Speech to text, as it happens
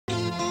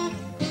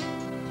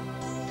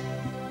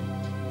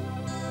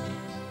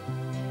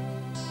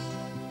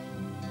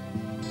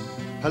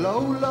Hello,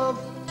 love,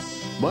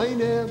 my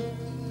name,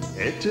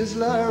 it is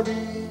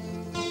Larry.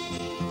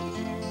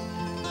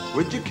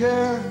 Would you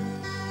care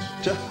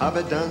to have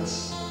a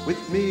dance with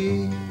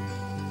me?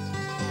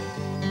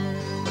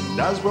 And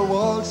as we're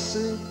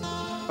waltzing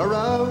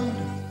around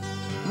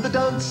the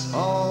dance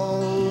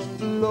hall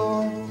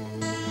floor,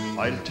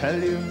 I'll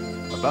tell you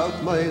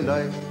about my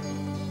life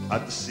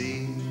at the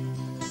sea.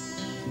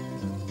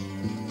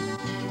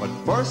 But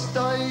first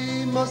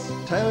I must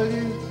tell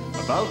you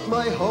about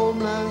my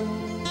homeland.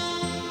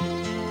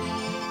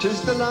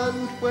 'Tis the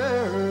land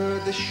where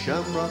the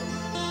shamrock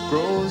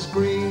grows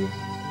green,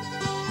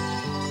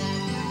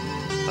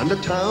 and a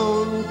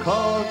town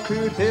called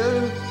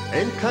Cootehill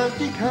in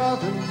County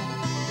Cavan.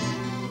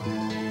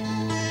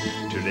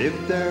 To live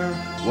there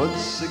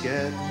once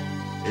again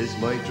is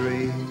my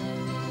dream.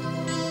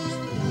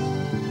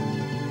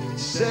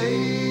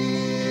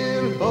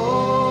 Sail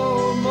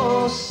home,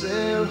 oh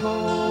sail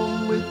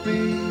home with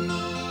me,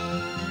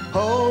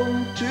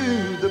 home to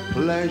the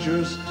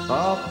pleasures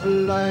of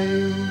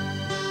life.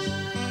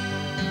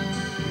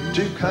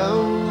 To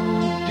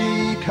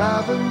County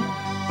Cavan,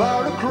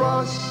 far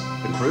across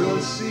the cruel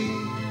sea.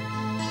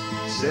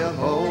 Sail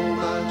home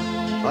and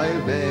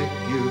I'll make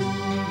you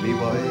me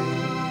wife.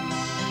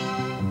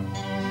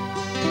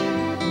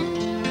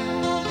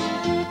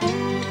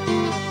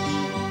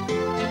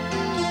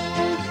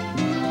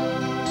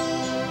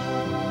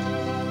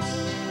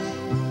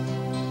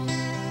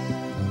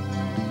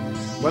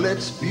 Well,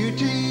 its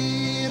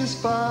beauty is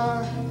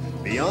far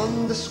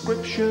beyond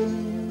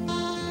description.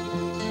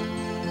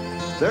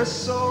 There's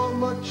so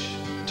much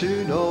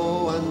to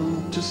know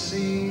and to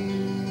see.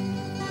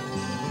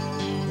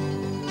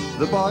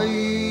 The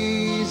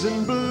boys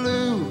in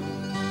blue,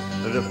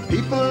 the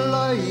people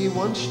I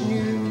once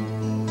knew,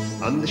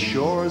 and the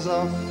shores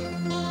of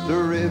the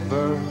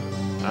river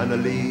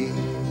Annalee.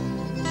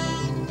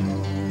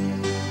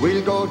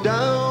 We'll go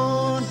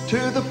down to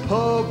the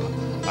pub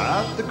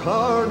at the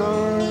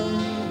corner,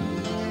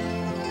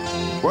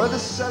 where the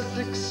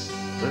Celtics,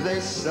 they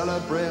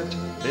celebrate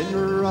in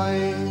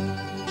rhyme.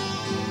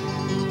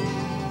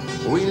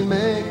 We'll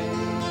make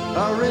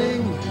a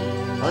ring,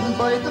 and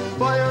by the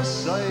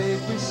fireside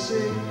we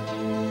sing,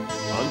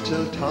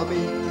 until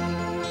Tommy,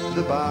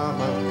 the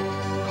barman,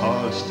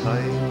 calls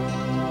time.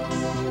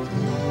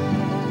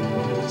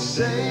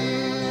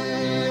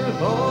 Sail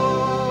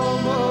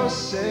home, oh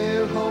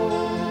sail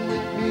home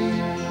with me,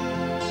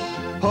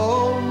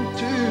 home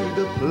to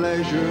the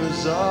pleasures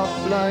of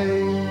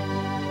life.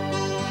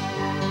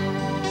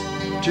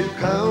 To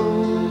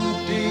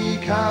County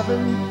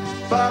Cavan,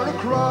 far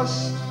across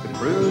the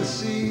cruel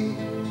sea.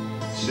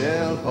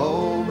 Sail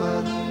home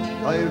and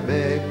I'll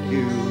make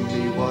you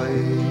me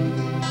wife.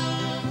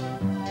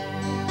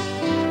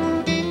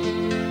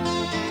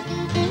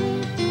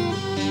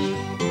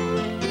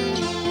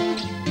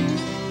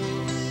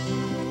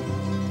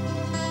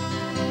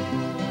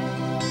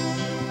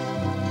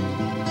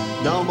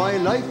 Now my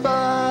life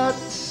at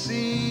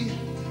sea,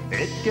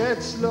 it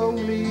gets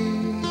lonely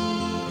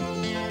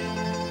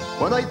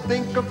when I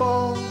think of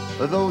all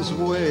those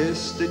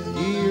wasted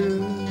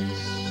years.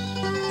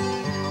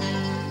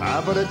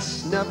 But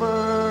it's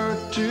never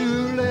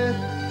too late,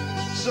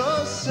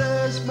 so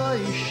says my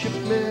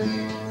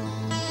shipmate,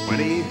 when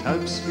he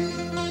helps me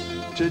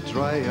to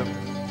dry up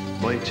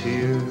my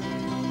tears.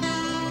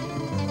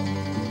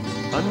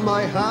 And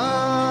my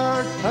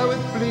heart, how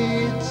it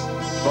bleeds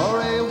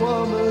for a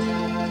woman,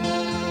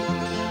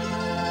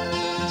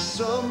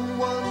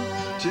 someone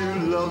to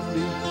love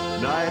me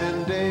night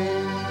and day,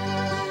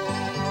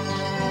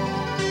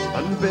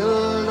 and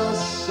build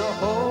us a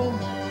home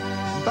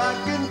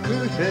back in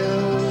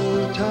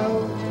Cootehill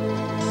town.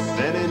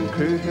 Then in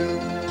Cootehill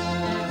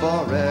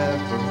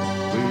forever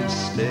we'll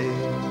stay.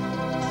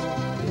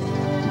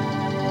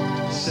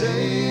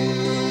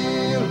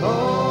 Sail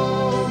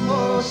home,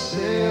 oh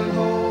sail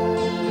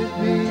home with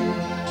me,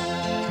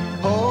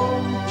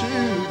 home to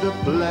the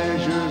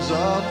pleasures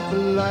of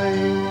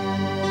life.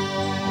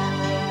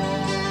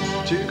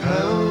 To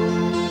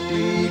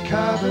County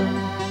Cavan,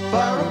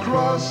 far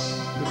across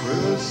the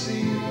cruel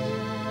sea.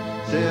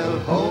 Sail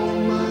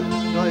home and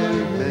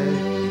I'll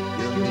make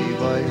you me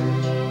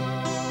wife.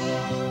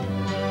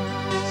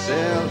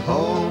 Sail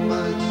home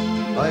and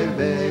I'll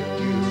make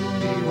you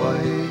me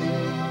wife.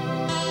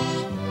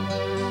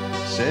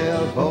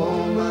 Sail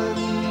home and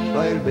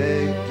I'll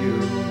make you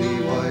me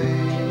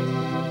wife.